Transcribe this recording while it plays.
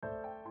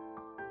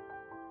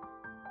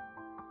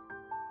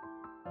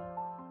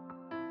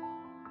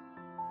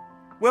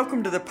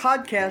Welcome to the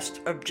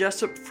podcast of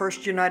Jessup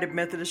First United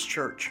Methodist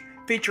Church,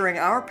 featuring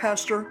our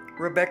pastor,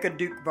 Rebecca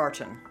Duke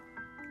Barton.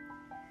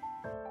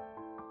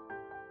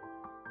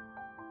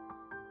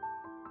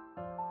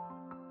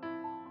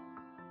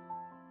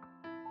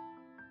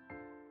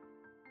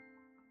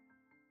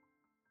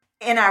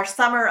 In our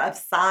summer of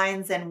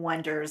signs and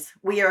wonders,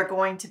 we are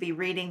going to be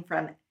reading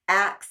from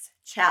Acts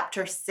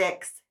chapter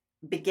 6,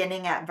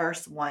 beginning at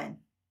verse 1.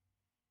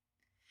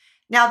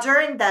 Now,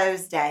 during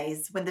those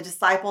days, when the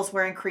disciples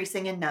were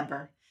increasing in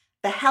number,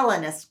 the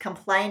Hellenists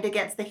complained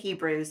against the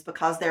Hebrews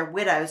because their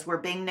widows were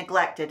being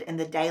neglected in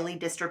the daily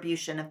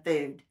distribution of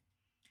food.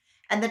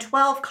 And the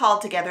 12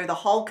 called together the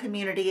whole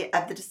community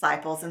of the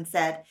disciples and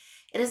said,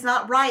 "It is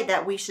not right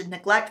that we should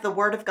neglect the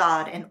word of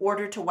God in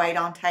order to wait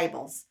on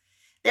tables.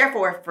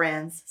 Therefore,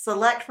 friends,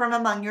 select from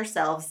among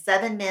yourselves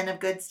 7 men of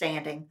good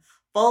standing,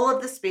 full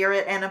of the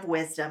Spirit and of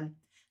wisdom,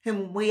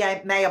 whom we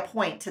may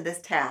appoint to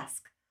this task,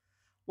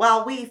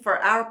 while we, for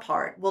our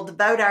part, will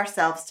devote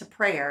ourselves to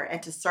prayer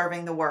and to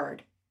serving the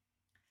word."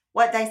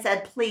 What they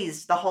said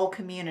pleased the whole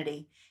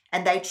community,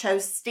 and they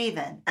chose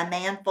Stephen, a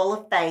man full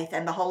of faith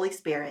and the Holy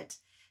Spirit,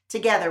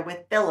 together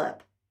with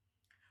Philip,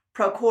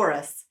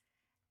 Prochorus,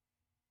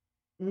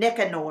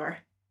 Nicanor,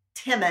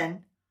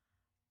 Timon,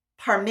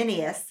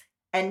 Parmenius,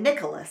 and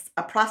Nicholas,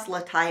 a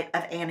proselyte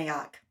of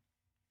Antioch.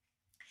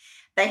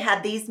 They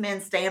had these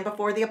men stand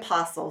before the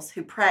apostles,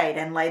 who prayed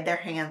and laid their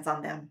hands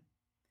on them.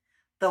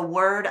 The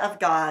word of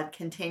God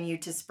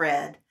continued to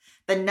spread.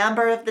 The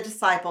number of the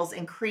disciples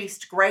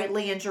increased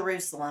greatly in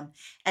Jerusalem,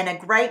 and a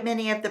great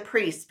many of the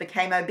priests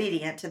became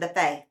obedient to the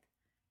faith.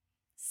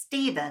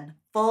 Stephen,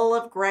 full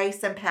of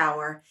grace and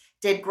power,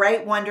 did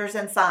great wonders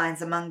and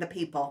signs among the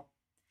people.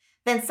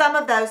 Then some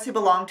of those who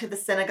belonged to the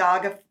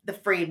synagogue of the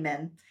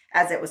freedmen,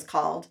 as it was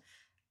called,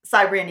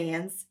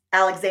 Cyrenians,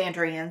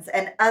 Alexandrians,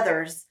 and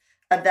others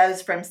of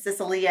those from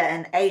Cilicia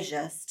and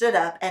Asia, stood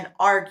up and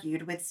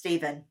argued with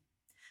Stephen.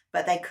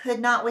 But they could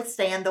not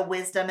withstand the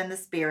wisdom and the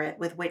spirit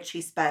with which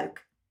he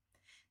spoke.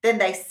 Then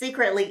they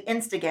secretly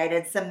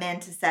instigated some men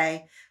to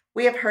say,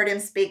 "We have heard him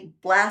speak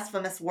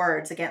blasphemous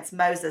words against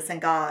Moses and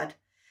God."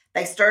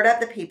 They stirred up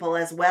the people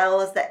as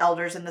well as the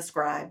elders and the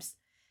scribes.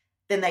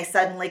 Then they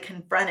suddenly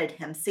confronted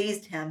him,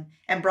 seized him,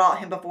 and brought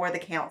him before the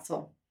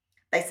council.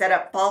 They set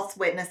up false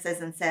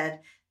witnesses and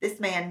said, "This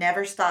man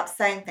never stops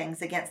saying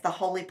things against the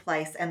holy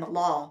place and the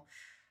law.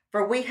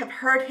 For we have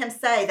heard him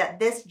say that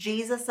this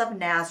Jesus of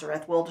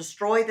Nazareth will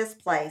destroy this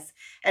place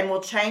and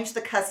will change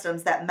the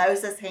customs that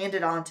Moses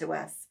handed on to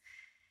us."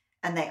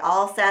 And they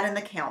all sat in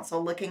the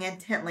council looking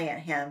intently at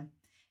him,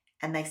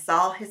 and they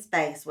saw his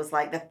face was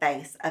like the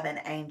face of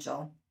an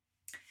angel.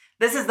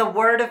 This is the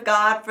word of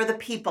God for the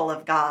people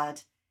of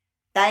God.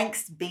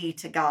 Thanks be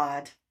to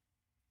God.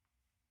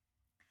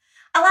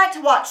 I like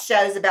to watch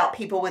shows about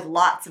people with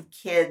lots of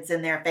kids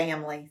in their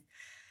families.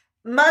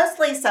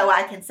 Mostly so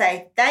I can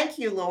say, "Thank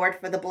you, Lord,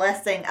 for the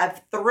blessing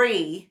of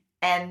 3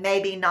 and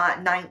maybe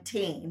not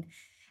 19.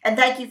 And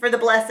thank you for the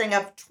blessing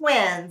of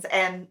twins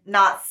and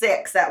not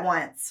 6 at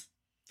once."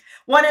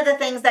 One of the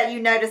things that you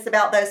notice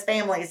about those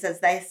families is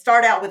they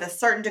start out with a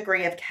certain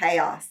degree of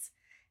chaos.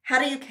 How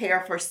do you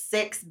care for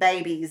 6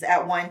 babies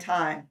at one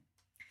time?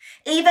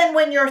 Even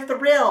when you're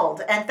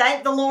thrilled and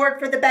thank the Lord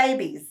for the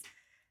babies,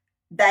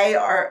 they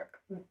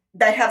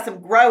have some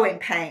growing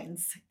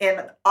pains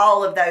in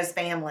all of those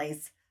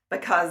families,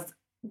 because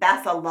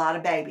that's a lot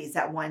of babies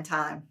at one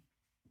time.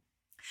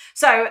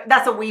 So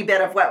that's a wee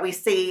bit of what we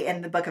see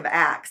in the book of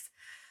Acts.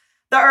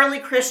 The early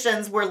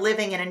Christians were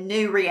living in a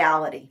new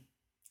reality.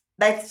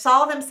 They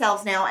saw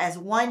themselves now as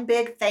one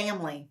big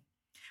family.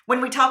 When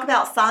we talk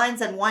about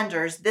signs and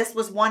wonders, this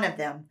was one of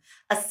them,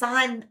 a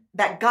sign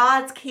that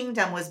God's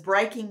kingdom was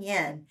breaking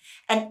in,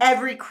 and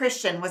every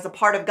Christian was a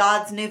part of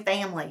God's new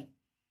family.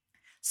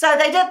 So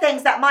they did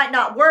things that might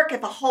not work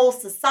if a whole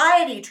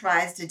society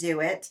tries to do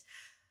it,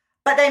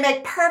 but they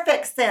make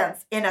perfect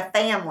sense in a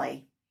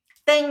family.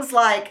 Things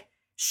like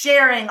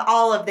sharing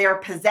all of their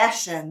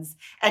possessions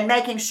and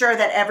making sure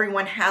that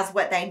everyone has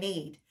what they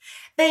need.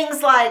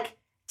 Things like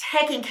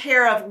taking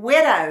care of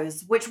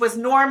widows, which was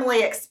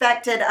normally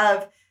expected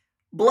of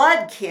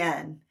blood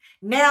kin,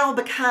 now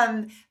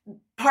become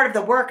part of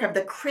the work of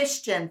the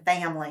Christian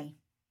family.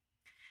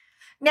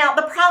 Now,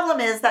 the problem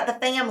is that the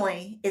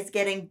family is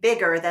getting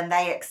bigger than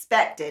they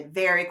expected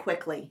very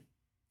quickly.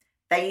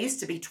 They used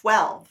to be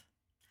 12.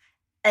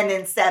 And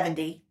then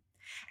 70.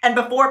 And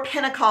before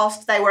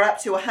Pentecost, they were up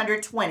to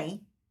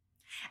 120.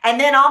 And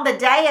then on the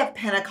day of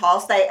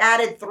Pentecost, they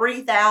added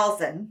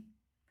 3,000.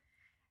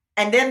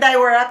 And then they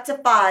were up to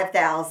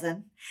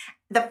 5,000.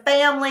 The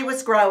family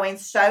was growing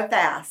so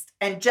fast.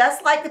 And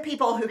just like the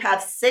people who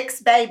have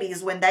 6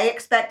 babies when they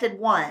expected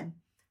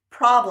 1,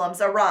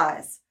 problems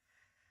arise.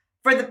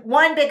 For the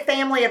one big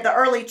family of the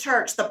early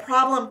church, the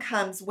problem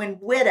comes when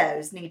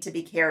widows need to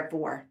be cared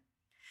for.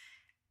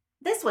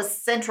 This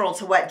was central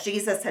to what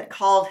Jesus had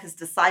called his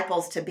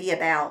disciples to be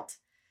about.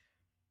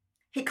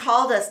 He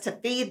called us to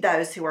feed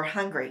those who are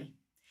hungry.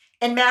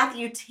 In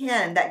Matthew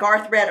 10, that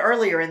Garth read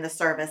earlier in the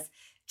service,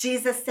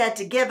 Jesus said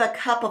to give a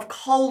cup of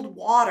cold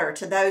water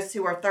to those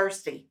who are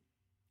thirsty.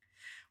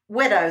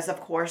 Widows, of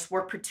course,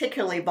 were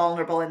particularly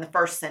vulnerable in the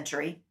first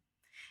century.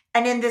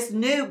 And in this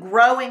new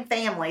growing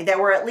family,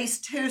 there were at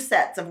least two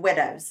sets of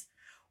widows.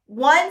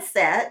 One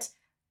set,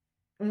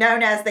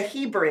 known as the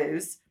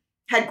Hebrews,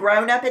 had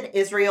grown up in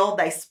Israel.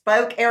 They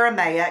spoke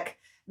Aramaic.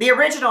 The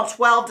original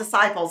 12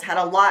 disciples had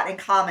a lot in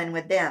common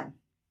with them.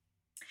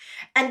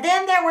 And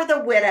then there were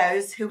the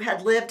widows who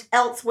had lived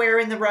elsewhere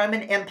in the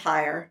Roman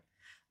Empire.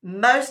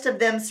 Most of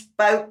them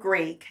spoke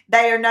Greek.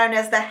 They are known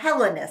as the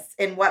Hellenists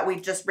in what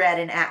we've just read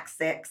in Acts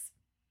 6.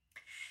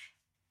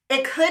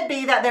 It could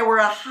be that there were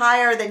a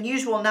higher than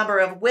usual number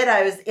of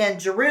widows in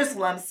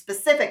Jerusalem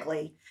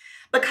specifically,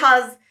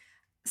 because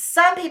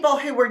some people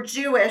who were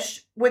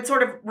Jewish would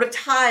sort of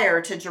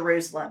retire to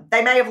Jerusalem.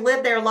 They may have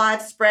lived their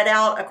lives spread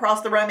out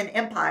across the Roman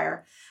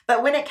Empire,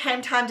 but when it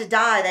came time to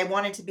die, they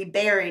wanted to be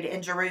buried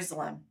in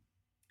Jerusalem.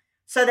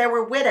 So there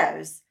were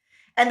widows,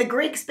 and the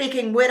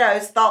Greek-speaking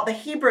widows thought the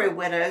Hebrew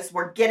widows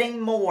were getting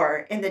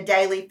more in the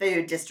daily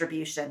food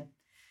distribution.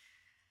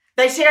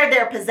 They shared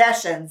their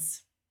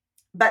possessions,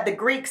 but the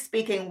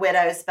Greek-speaking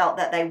widows felt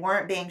that they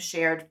weren't being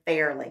shared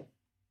fairly.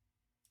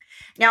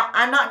 Now,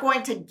 I'm not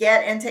going to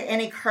get into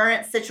any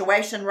current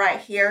situation right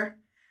here,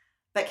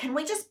 but can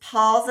we just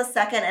pause a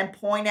second and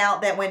point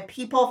out that when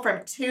people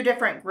from two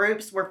different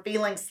groups were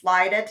feeling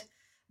slighted,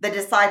 the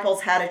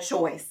disciples had a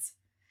choice.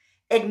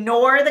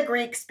 Ignore the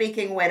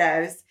Greek-speaking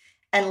widows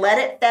and let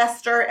it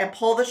fester and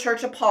pull the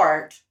church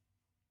apart,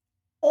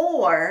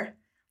 or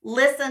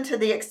listen to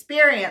the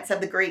experience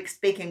of the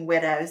Greek-speaking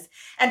widows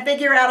and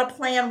figure out a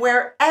plan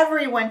where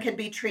everyone could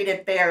be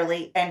treated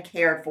fairly and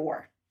cared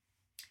for.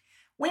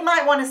 We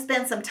might want to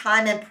spend some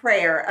time in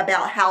prayer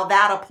about how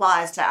that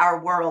applies to our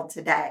world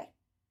today.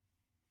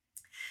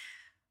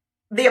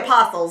 The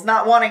apostles,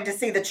 not wanting to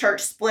see the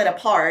church split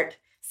apart,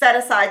 set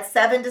aside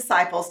 7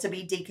 disciples to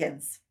be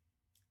deacons.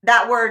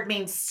 That word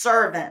means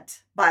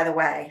servant, by the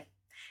way.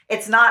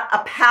 It's not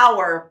a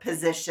power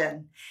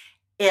position.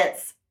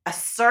 It's a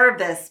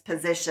service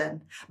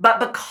position. But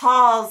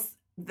because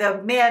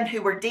the men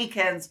who were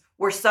deacons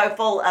were so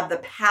full of the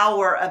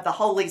power of the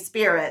Holy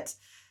Spirit,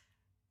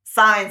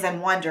 signs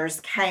and wonders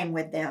came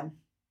with them.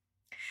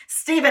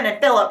 Stephen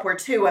and Philip were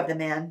 2 of the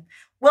men.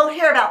 We'll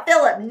hear about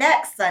Philip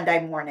next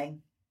Sunday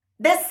morning.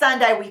 This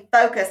Sunday, we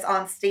focus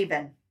on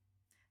Stephen.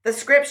 The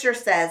scripture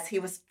says he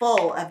was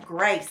full of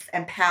grace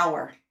and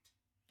power.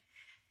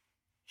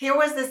 Here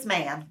was this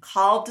man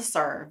called to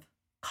serve,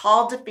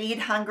 called to feed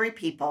hungry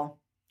people,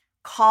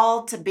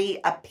 called to be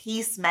a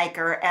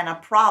peacemaker and a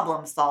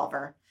problem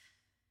solver.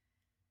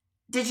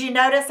 Did you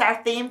notice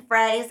our theme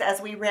phrase as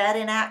we read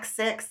in Acts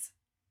 6?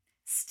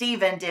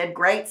 Stephen did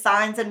great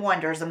signs and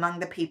wonders among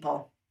the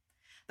people.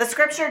 The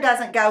scripture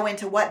doesn't go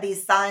into what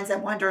these signs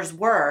and wonders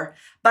were,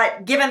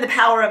 but given the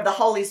power of the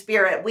Holy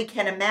Spirit, we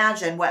can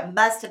imagine what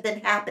must have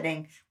been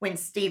happening when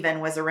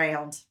Stephen was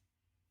around.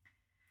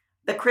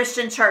 The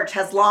Christian church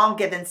has long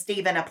given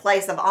Stephen a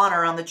place of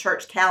honor on the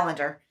church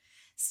calendar.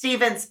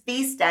 Stephen's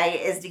feast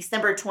day is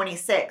December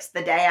 26th,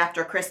 the day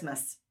after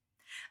Christmas.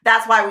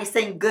 That's why we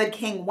sing Good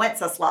King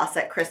Wenceslas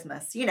at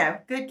Christmas. You know,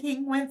 Good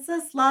King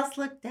Wenceslas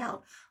looked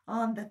out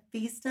on the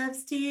feast of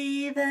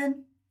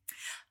Stephen.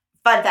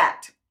 Fun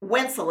fact,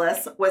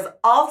 Wenceslas was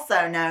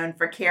also known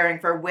for caring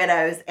for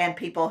widows and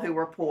people who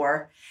were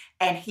poor,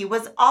 and he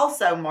was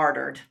also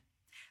martyred.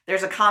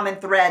 There's a common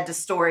thread to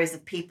stories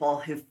of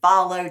people who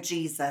follow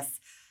Jesus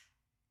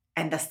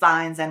and the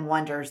signs and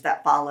wonders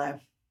that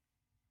follow.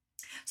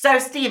 So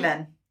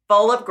Stephen,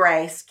 full of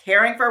grace,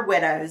 caring for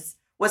widows,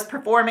 was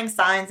performing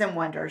signs and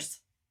wonders.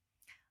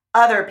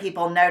 Other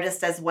people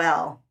noticed as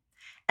well,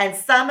 and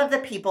some of the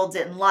people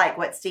didn't like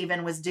what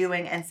Stephen was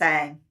doing and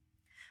saying.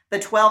 The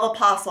 12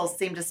 apostles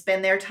seemed to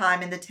spend their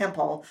time in the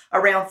temple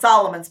around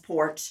Solomon's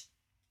porch.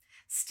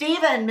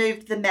 Stephen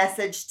moved the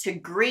message to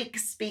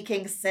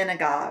Greek-speaking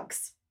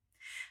synagogues.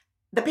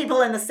 The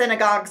people in the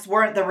synagogues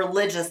weren't the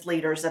religious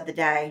leaders of the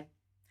day.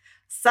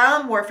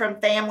 Some were from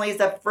families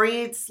of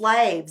freed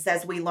slaves,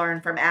 as we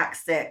learn from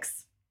Acts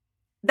 6.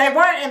 They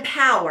weren't in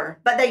power,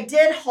 but they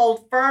did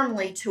hold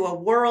firmly to a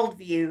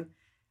worldview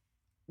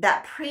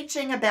that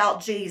preaching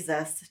about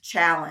Jesus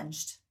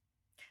challenged.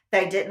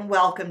 They didn't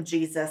welcome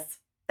Jesus.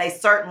 They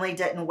certainly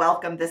didn't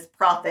welcome this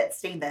prophet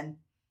Stephen.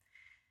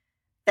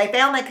 They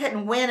found they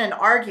couldn't win an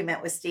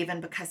argument with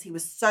Stephen because he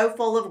was so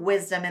full of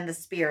wisdom in the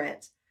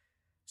Spirit.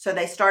 So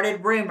they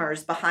started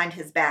rumors behind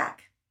his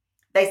back.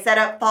 They set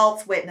up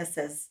false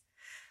witnesses.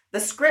 The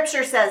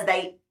scripture says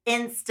they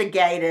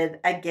instigated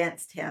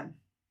against him.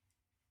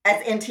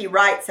 As N.T.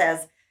 Wright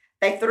says,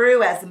 they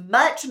threw as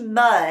much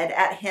mud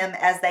at him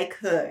as they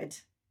could,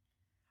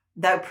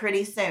 though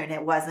pretty soon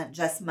it wasn't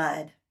just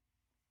mud.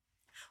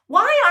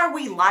 Why are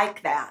we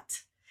like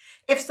that?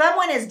 If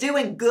someone is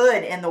doing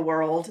good in the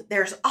world,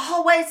 there's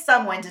always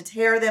someone to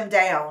tear them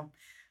down.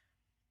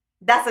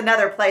 That's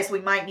another place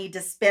we might need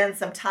to spend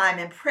some time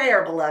in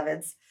prayer,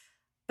 beloveds,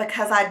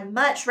 because I'd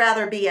much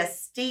rather be a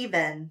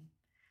Stephen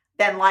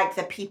than like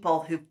the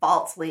people who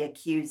falsely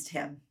accused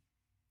him.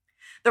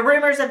 The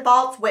rumors and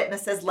false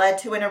witnesses led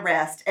to an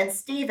arrest, and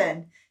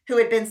Stephen, who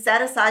had been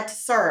set aside to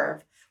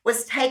serve,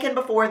 was taken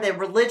before the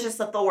religious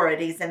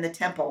authorities in the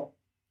temple.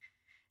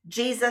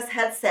 Jesus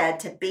had said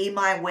to be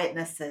my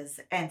witnesses,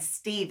 and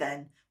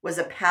Stephen was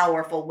a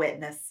powerful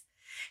witness.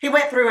 He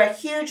went through a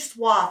huge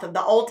swath of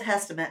the Old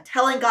Testament,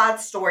 telling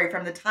God's story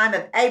from the time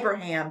of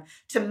Abraham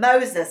to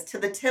Moses to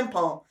the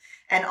temple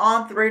and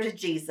on through to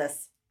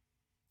Jesus.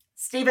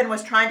 Stephen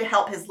was trying to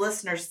help his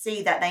listeners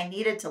see that they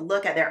needed to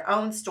look at their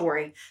own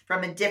story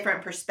from a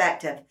different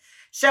perspective,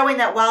 showing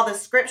that while the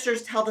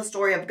scriptures tell the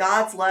story of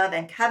God's love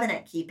and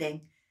covenant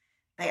keeping,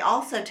 they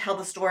also tell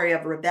the story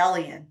of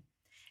rebellion.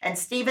 And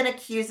Stephen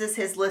accuses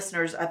his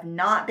listeners of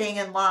not being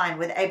in line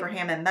with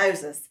Abraham and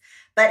Moses,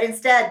 but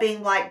instead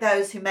being like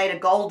those who made a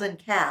golden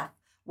calf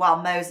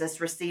while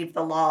Moses received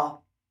the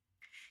law.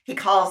 He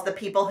calls the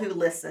people who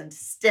listened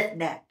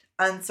stiff-necked,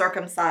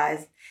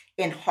 uncircumcised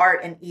in heart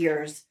and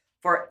ears,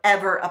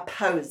 forever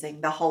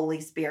opposing the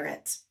Holy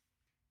Spirit.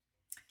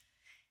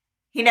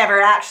 He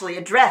never actually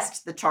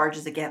addressed the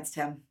charges against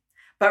him,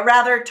 but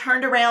rather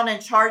turned around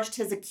and charged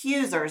his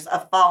accusers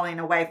of falling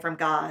away from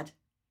God.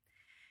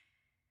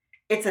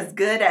 It's as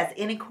good as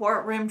any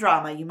courtroom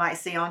drama you might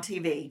see on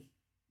TV.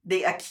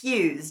 The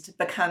accused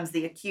becomes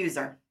the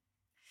accuser.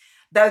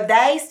 Though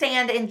they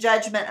stand in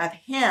judgment of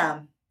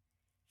him,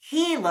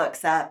 he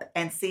looks up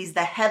and sees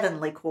the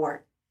heavenly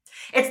court.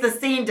 It's the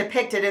scene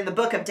depicted in the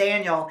book of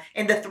Daniel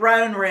in the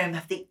throne room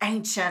of the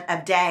Ancient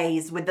of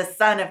Days with the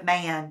Son of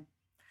Man.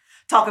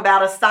 Talk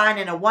about a sign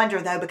and a wonder,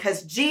 though,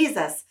 because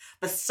Jesus,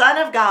 the Son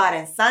of God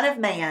and Son of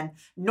Man,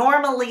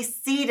 normally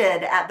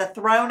seated at the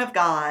throne of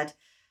God,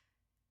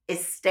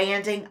 is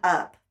standing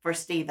up for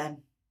Stephen.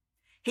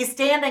 He's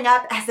standing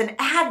up as an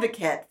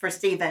advocate for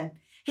Stephen.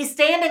 He's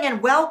standing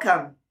in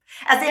welcome.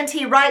 As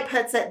N.T. Wright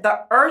puts it,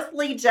 the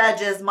earthly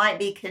judges might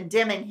be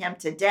condemning him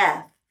to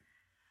death,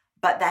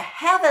 but the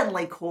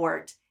heavenly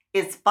court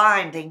is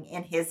finding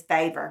in his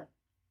favor.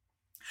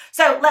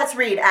 So let's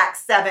read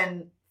Acts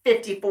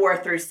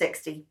 7:54 through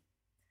 60.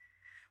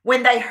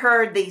 When they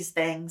heard these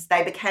things,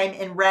 they became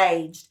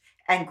enraged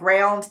and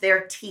ground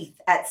their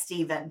teeth at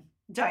Stephen.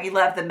 Don't you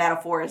love the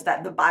metaphors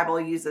that the Bible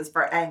uses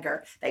for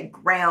anger? They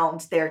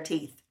ground their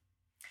teeth.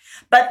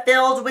 But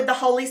filled with the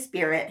Holy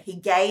Spirit, he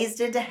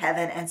gazed into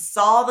heaven and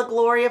saw the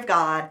glory of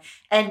God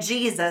and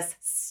Jesus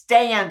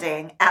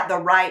standing at the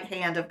right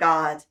hand of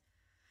God.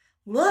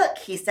 Look,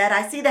 he said,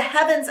 I see the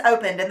heavens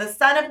opened and the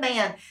Son of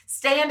Man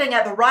standing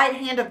at the right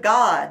hand of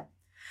God.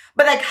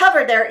 But they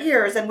covered their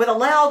ears and with a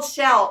loud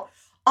shout,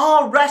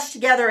 all rushed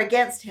together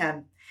against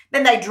him.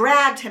 Then they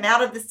dragged him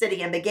out of the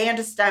city and began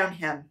to stone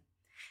him.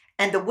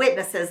 And the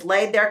witnesses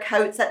laid their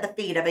coats at the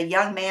feet of a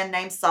young man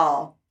named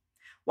Saul.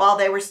 While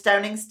they were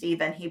stoning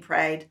Stephen, he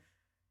prayed,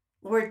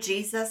 Lord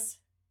Jesus,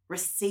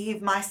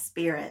 receive my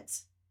spirit.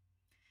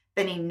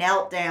 Then he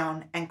knelt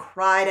down and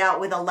cried out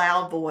with a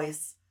loud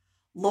voice,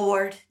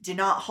 Lord, do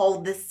not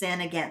hold this sin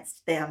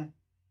against them.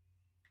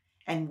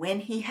 And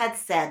when he had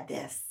said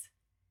this,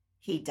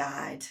 he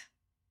died.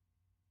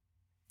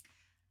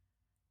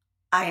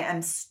 I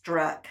am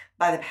struck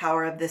by the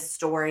power of this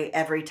story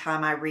every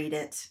time I read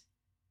it.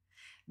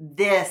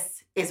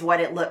 This is what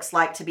it looks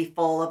like to be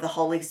full of the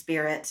Holy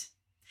Spirit.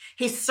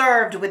 He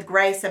served with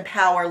grace and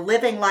power,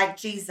 living like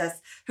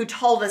Jesus, who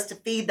told us to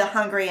feed the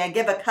hungry and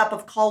give a cup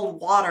of cold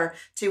water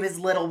to his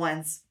little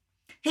ones.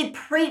 He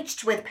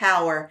preached with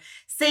power,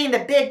 seeing the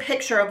big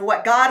picture of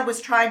what God was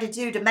trying to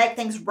do to make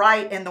things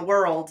right in the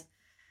world.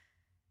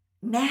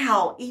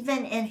 Now,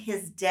 even in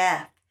his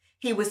death,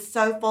 he was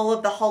so full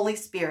of the Holy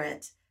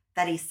Spirit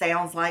that he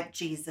sounds like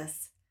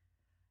Jesus.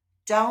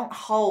 Don't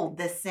hold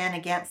this sin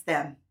against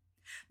them.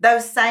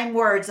 Those same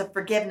words of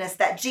forgiveness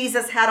that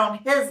Jesus had on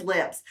his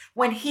lips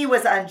when he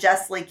was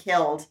unjustly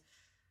killed.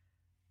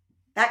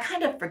 That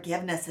kind of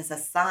forgiveness is a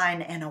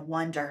sign and a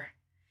wonder.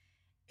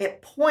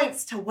 It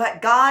points to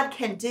what God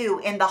can do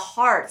in the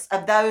hearts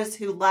of those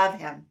who love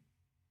him.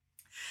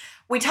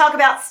 We talk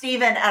about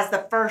Stephen as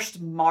the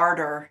first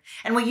martyr,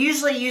 and we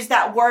usually use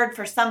that word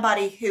for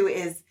somebody who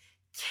is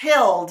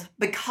killed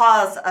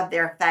because of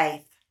their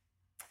faith.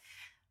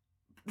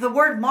 The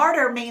word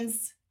martyr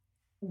means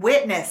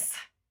witness.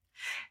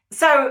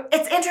 So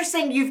it's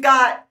interesting, you've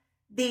got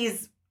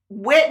these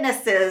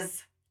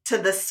witnesses to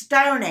the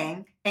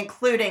stoning,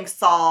 including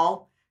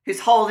Saul, who's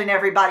holding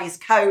everybody's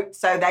coat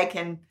so they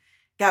can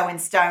go and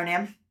stone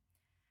him.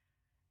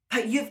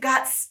 But you've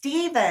got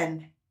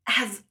Stephen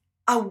as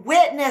a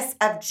witness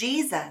of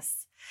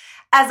Jesus,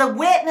 as a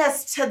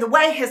witness to the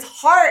way his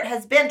heart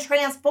has been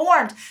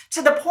transformed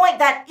to the point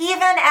that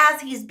even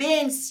as he's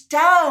being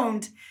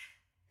stoned,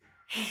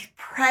 he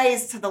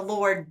prays to the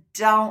Lord,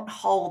 don't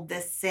hold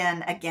this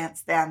sin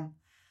against them.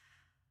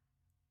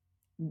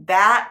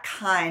 That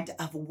kind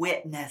of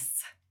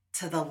witness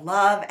to the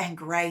love and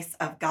grace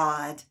of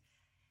God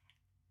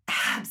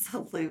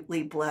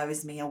absolutely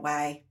blows me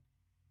away.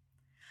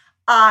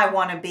 I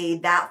want to be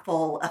that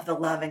full of the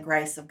love and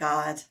grace of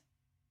God.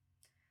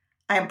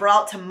 I am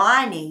brought to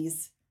my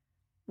knees,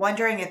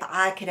 wondering if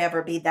I could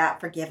ever be that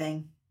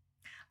forgiving.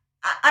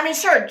 I mean,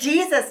 sure,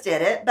 Jesus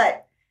did it,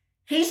 but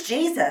he's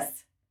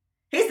Jesus.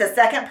 He's the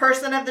second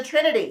person of the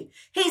Trinity.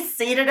 He's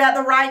seated at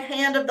the right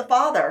hand of the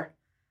Father.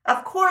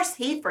 Of course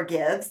he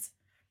forgives.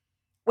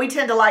 We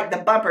tend to like the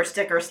bumper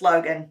sticker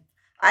slogan,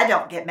 I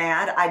don't get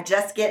mad, I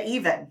just get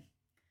even.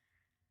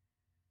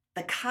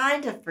 The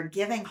kind of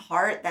forgiving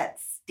heart that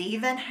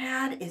Stephen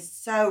had is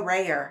so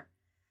rare.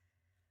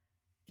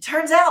 It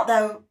turns out,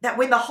 though, that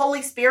when the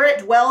Holy Spirit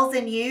dwells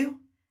in you,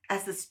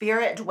 as the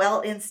Spirit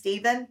dwelt in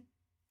Stephen,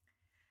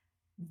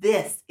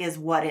 this is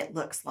what it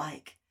looks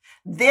like.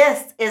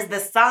 This is the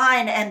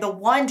sign and the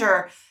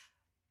wonder.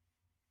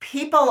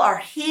 People are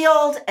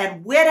healed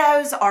and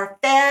widows are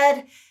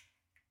fed.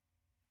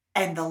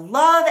 And the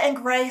love and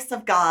grace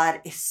of God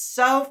is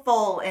so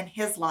full in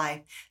his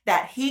life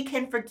that he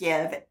can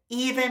forgive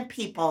even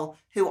people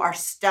who are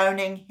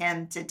stoning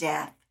him to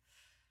death.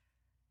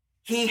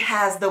 He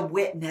has the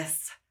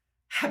witness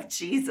of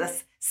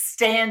Jesus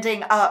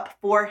standing up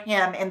for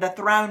him in the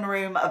throne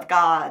room of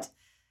God.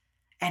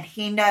 And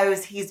he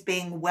knows he's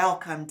being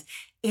welcomed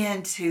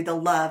into the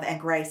love and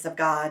grace of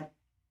God.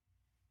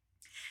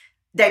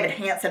 David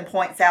Hansen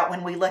points out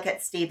when we look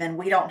at Stephen,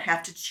 we don't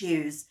have to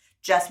choose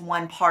just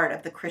one part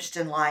of the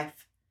Christian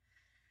life.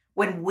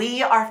 When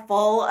we are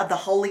full of the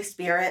Holy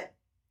Spirit,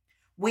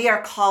 we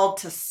are called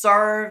to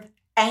serve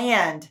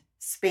and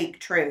speak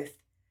truth.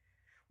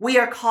 We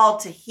are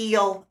called to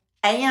heal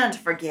and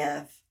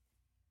forgive.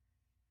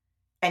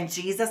 And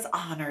Jesus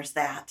honors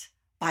that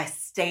by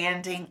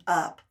standing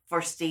up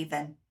for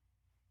Stephen.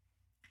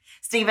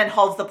 Stephen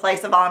holds the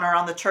place of honor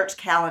on the church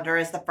calendar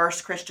as the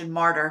first Christian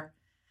martyr,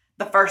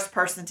 the first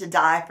person to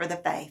die for the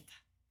faith.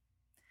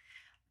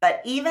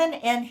 But even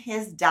in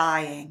his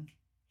dying,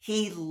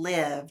 he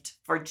lived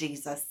for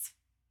Jesus.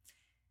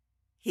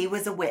 He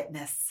was a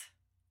witness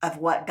of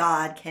what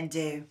God can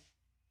do.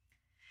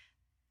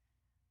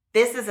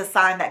 This is a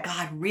sign that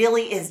God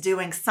really is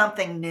doing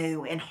something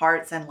new in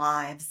hearts and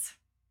lives.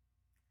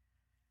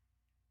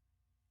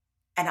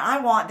 And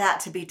I want that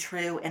to be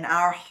true in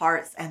our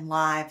hearts and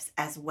lives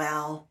as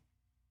well.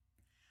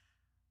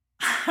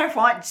 I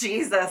want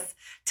Jesus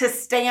to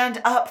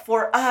stand up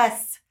for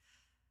us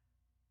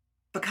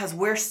because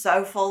we're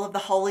so full of the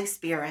Holy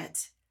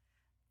Spirit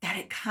that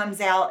it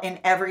comes out in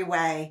every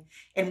way,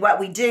 in what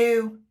we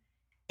do,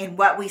 in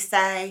what we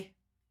say,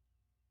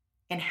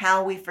 in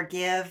how we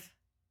forgive,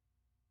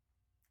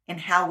 in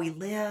how we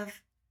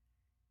live,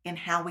 in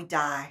how we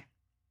die.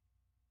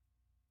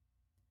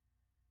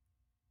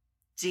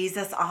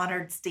 Jesus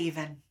honored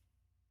Stephen.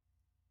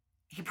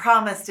 He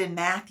promised in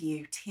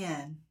Matthew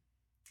 10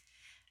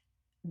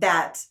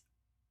 that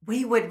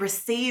we would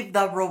receive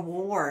the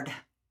reward.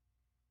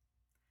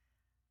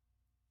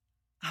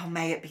 Oh,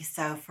 may it be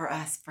so for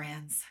us,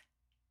 friends.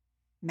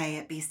 May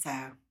it be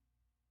so.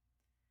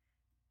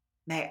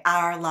 May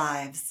our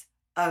lives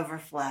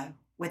overflow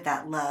with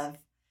that love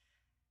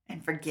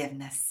and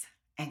forgiveness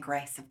and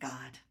grace of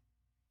God.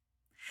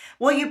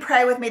 Will you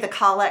pray with me the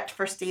collect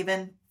for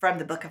Stephen from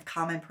the Book of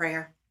Common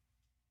Prayer?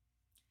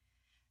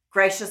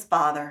 Gracious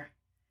Father,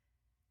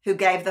 who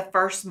gave the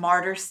first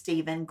martyr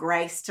Stephen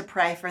grace to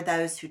pray for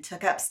those who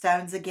took up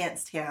stones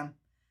against him,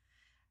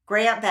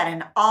 grant that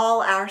in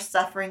all our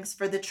sufferings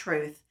for the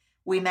truth,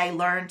 we may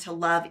learn to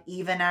love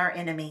even our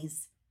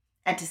enemies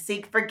and to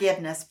seek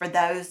forgiveness for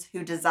those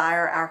who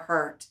desire our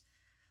hurt,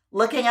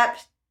 looking up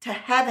to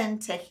heaven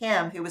to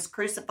him who was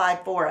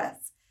crucified for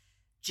us,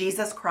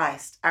 Jesus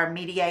Christ, our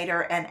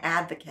mediator and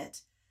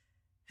advocate,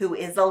 who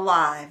is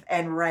alive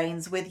and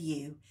reigns with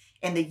you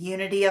in the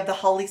unity of the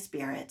Holy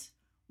Spirit,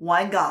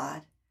 one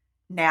God,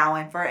 now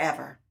and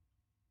forever.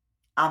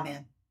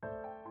 Amen.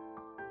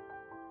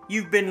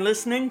 You've been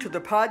listening to the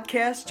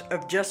podcast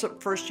of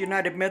Jessup First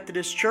United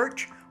Methodist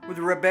Church with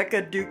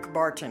Rebecca Duke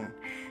Barton.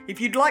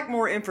 If you'd like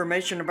more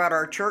information about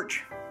our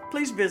church,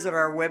 please visit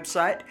our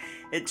website.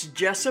 It's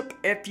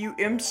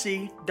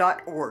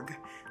jessupfumc.org.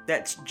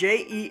 That's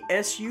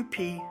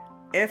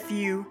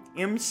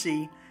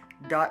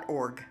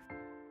JESUPFUMC.org.